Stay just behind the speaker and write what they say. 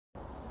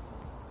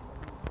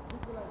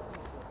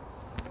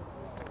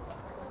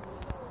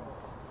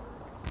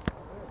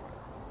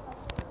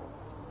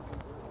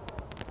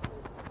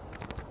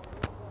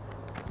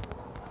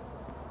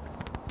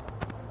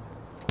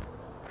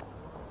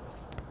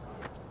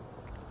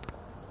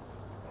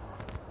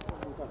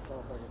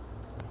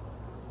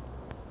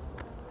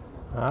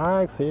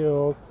Hi,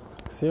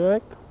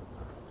 Xiuek.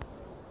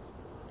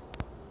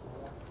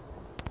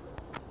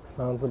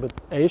 Sounds a bit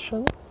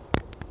Asian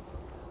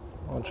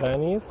or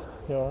Chinese,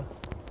 your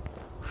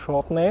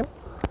short name.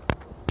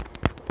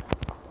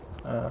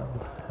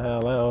 And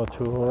hello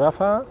to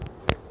Rafa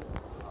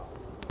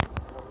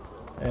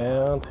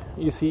and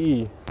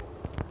ECE,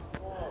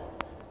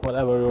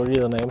 whatever your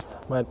real names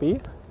might be.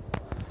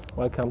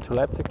 Welcome to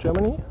Leipzig,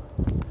 Germany,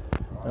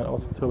 and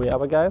also to the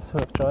other guys who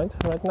have joined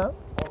right now.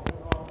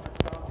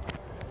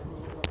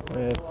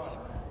 It's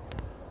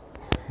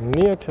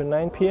near to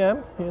 9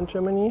 p.m. here in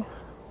Germany,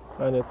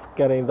 and it's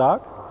getting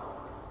dark.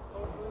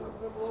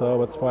 So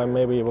that's why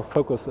maybe the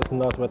focus is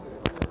not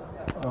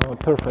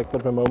perfect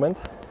at the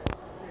moment.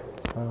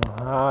 So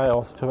hi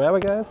also to the other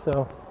guys.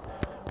 So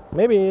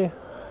maybe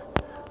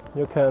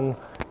you can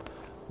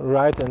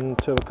write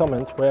into a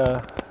comment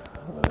where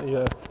you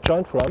have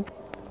joined from.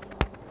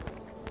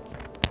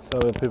 So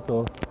that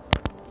people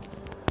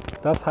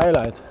das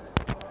Highlight.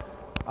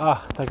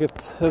 Ach,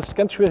 das ist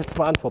ganz schwierig zu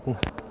beantworten.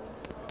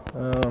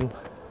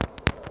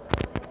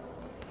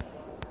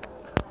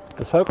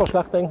 Das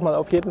Völkerschlachtdenkmal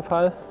auf jeden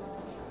Fall.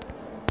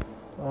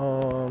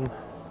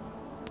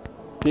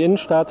 Die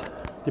Innenstadt,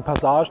 die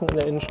Passagen in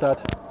der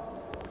Innenstadt.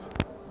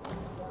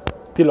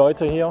 Die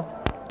Leute hier.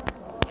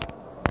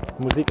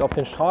 Musik auf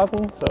den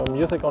Straßen, so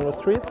music on the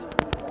streets.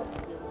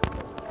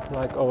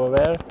 Like over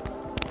there.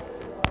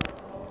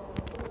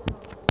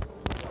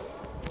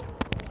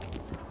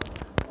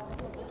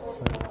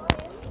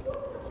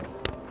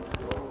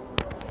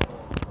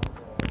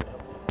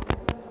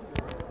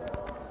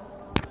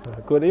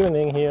 Good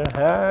evening here.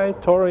 Hi,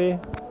 Tori.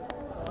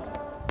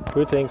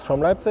 Greetings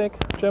from Leipzig,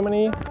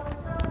 Germany.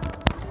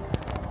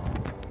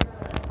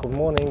 Good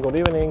morning, good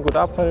evening, good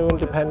afternoon,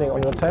 depending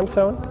on your time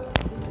zone.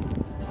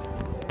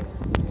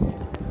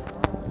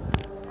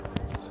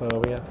 So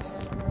we have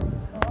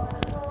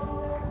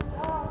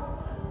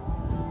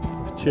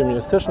two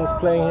musicians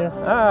playing here.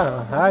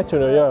 Ah, hi to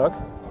New York.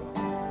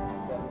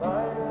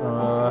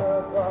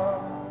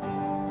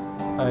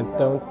 I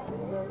don't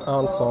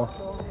answer.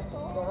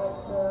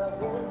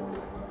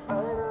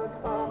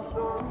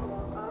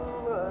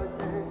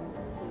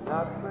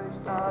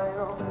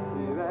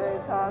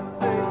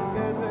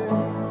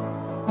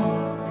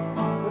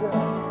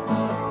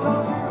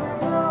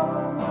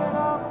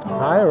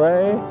 Hi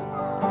Ray,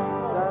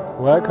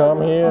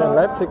 welcome here in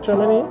Leipzig,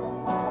 Germany.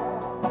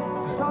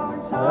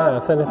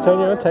 San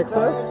Antonio,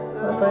 Texas,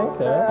 I think.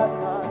 Yeah.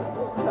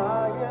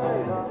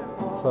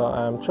 So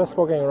I'm just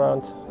walking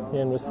around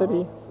here in the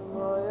city,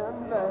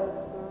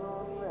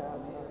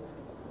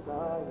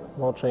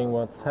 watching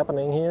what's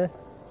happening here.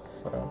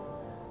 So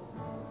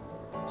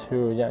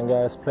two young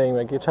guys playing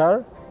their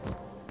guitar,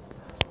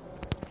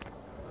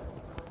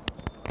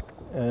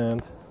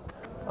 and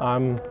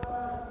I'm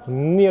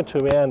near to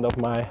the end of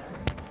my.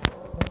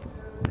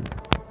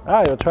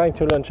 You're trying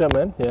to learn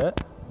German, yeah.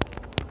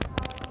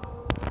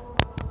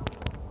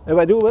 If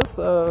I do this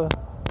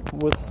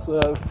with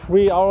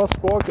 3 hours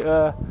work,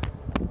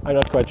 I'm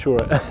not quite sure.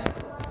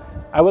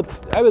 I will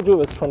do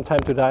this from time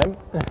to time,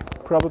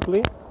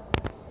 probably.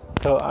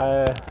 So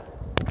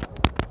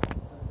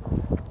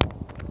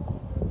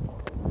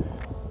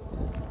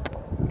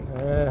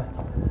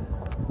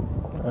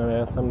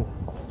there's some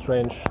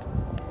strange.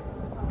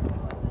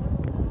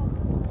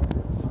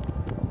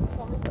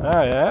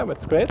 Yeah,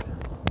 that's great.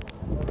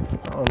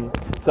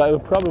 So I will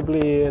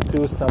probably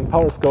do some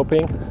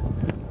Periscoping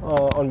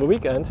on the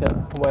weekend, yeah,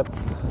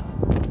 what's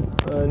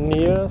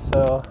near.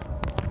 So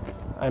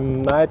I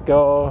might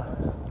go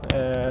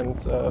and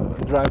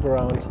drive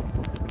around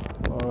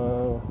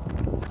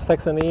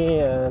Saxony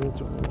and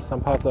some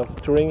parts of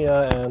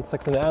Thuringia and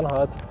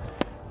Saxony-Anhalt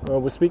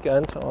this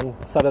weekend on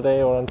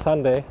Saturday or on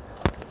Sunday,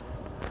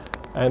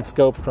 and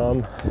scope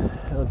from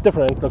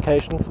different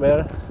locations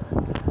there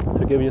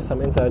to give you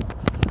some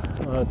insights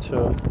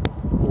to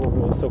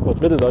so-called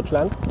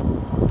Mitteldeutschland,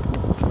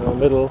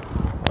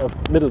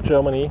 middle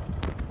Germany,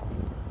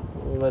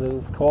 what it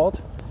is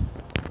called.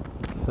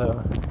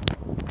 So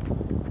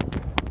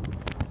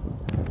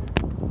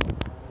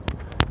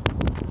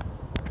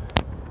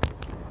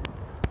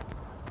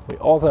we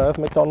also have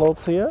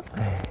McDonald's here,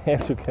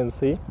 as you can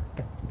see.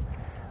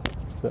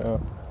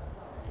 So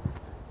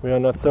we are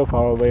not so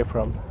far away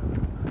from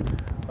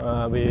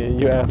the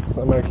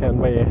US-American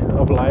way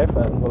of life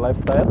and the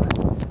lifestyle.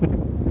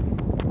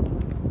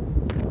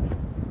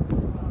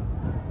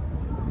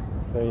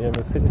 So here in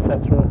the city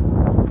center,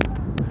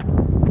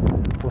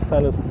 the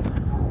sun is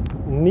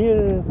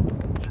near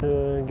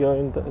to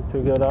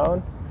go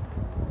down.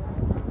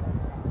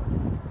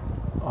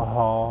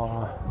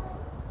 Oh,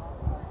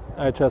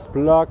 I just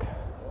block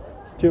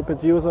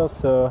stupid users,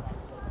 so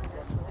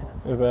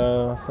if there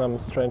are some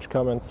strange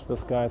comments,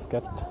 these guys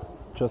get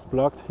just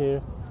blocked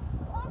here.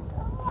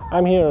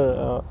 I'm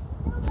here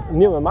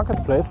near the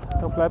marketplace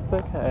of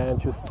Leipzig,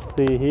 and you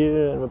see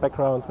here in the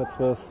background that's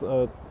this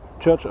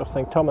Church of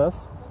St.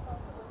 Thomas,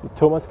 the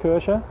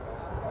Thomaskirche.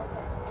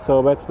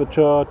 So that's the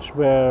church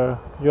where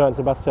Johann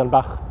Sebastian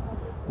Bach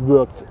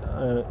worked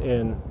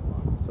in.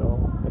 So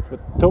it's the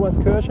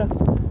Thomaskirche,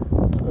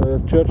 the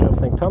Church of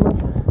St.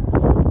 Thomas,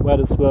 where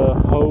is the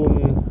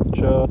home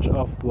church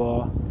of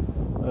the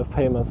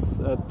famous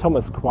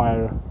Thomas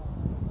choir.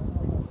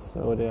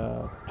 So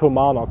the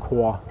Thomaner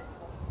Chor,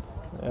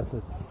 as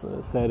it's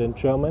said in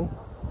German.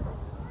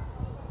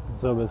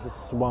 So this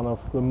is one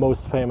of the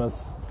most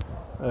famous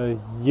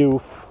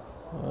youth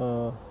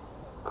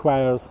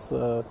choirs,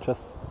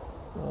 just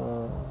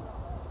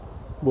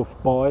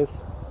with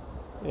boys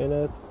in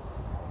it,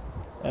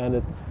 and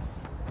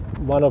it's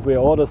one of the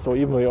oldest, or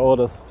even the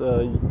oldest,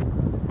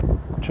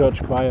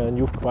 church choir and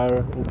youth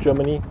choir in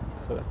Germany.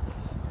 So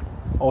it's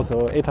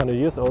also 800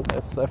 years old,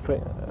 as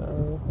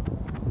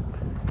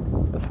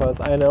far as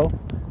I know.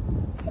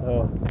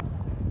 So,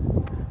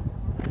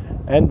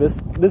 and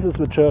this is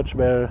the church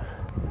where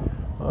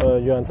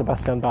Johann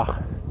Sebastian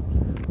Bach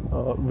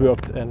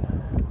worked in.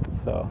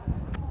 So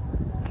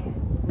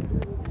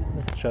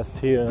it's just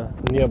here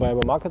nearby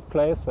the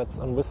marketplace. That's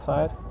on this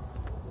side,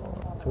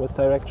 to this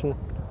direction,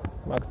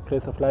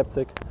 marketplace of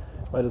Leipzig,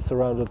 where it's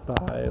surrounded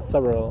by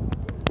several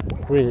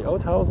really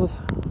old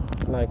houses,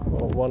 like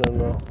one in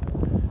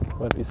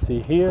what we see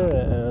here,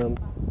 and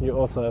you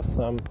also have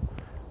some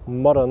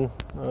modern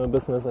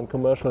business and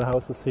commercial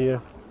houses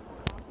here,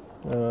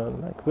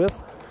 like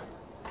this.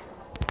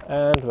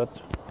 And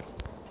what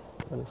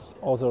is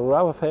also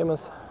rather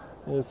famous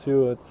is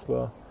it's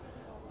the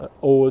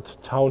old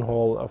town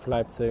hall of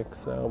Leipzig,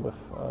 so with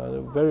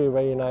a very,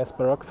 very nice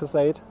Baroque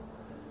facade.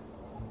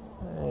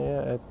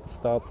 Yeah, it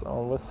starts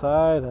on this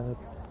side and it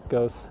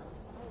goes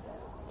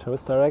to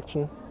this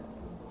direction,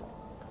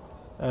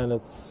 and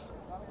it's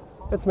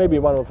maybe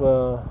one of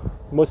the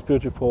most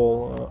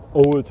beautiful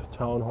old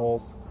town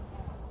halls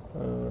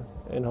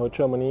in whole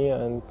Germany,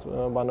 and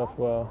one of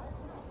the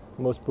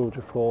most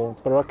beautiful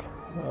Baroque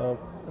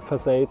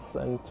facades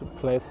and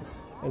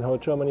places in whole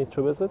Germany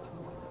to visit.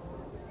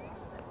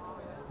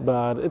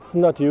 But it's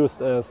not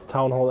used as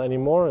town hall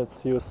anymore.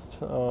 It's used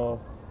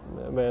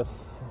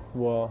as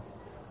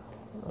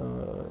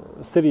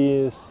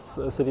city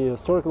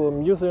historical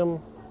museum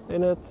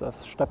in it.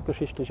 Das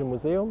Stadtgeschichtliche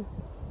Museum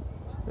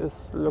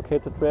is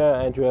located there,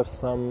 and you have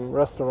some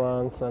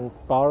restaurants and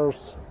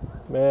bars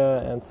there,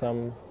 and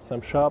some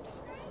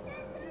shops,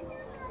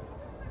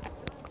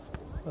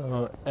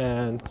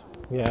 and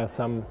yeah,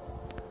 some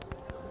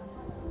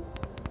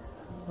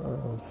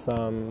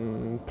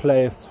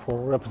place for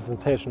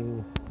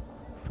representation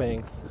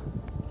things.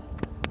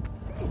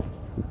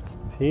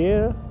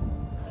 Here,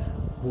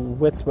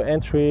 that's the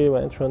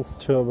entrance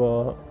to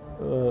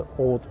the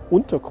old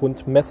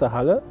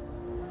Untergrundmessehalle.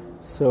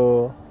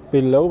 So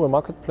below the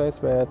marketplace,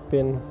 there had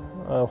been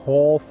a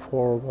hall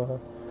for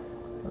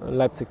the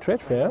Leipzig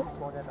Trade Fair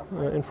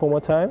in former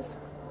times.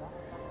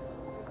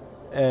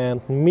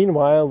 And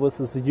meanwhile, this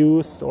is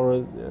used,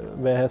 or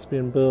there has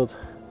been built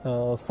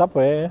a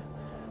subway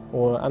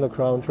or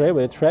underground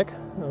railway track,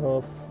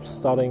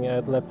 starting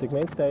at Leipzig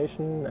main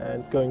station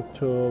and going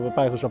to the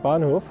Bayerischer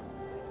Bahnhof.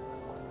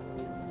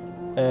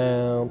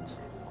 And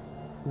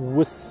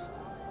with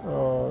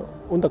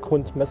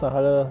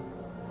Untergrundmessehalle,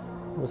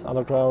 this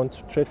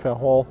underground trade fair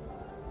hall,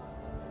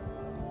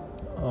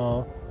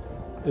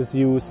 is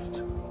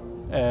used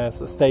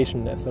as a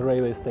station, as a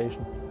railway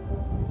station.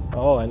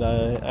 Oh, and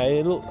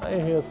I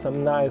hear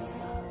some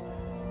nice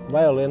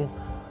violin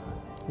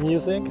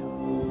music,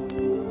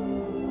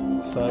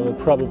 so I will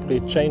probably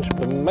change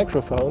the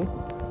microphone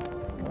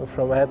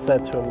from a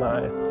headset to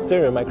my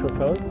stereo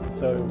microphone,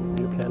 so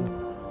you can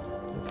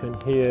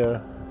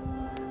hear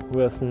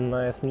with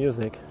nice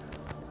music.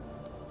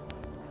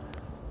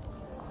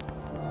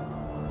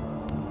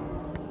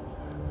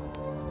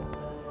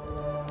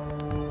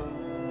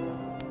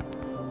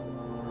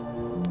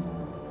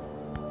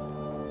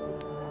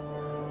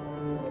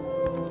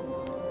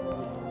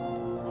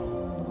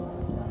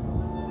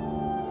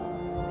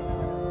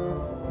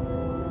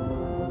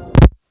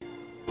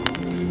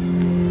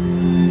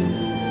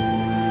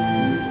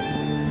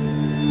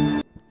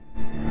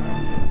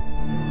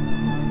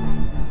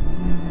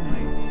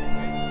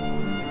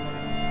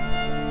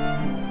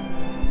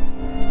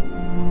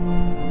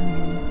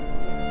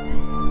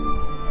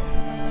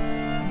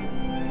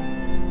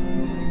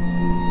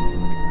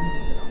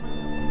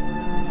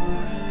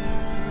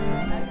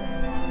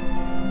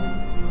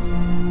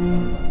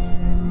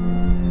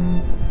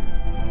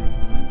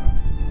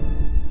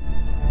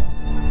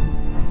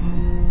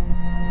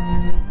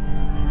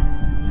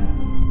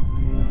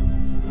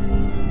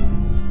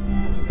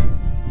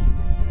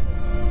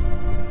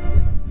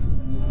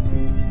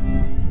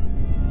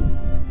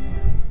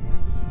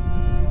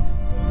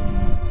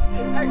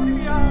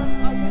 Actually,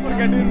 I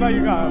forget it by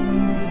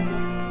you.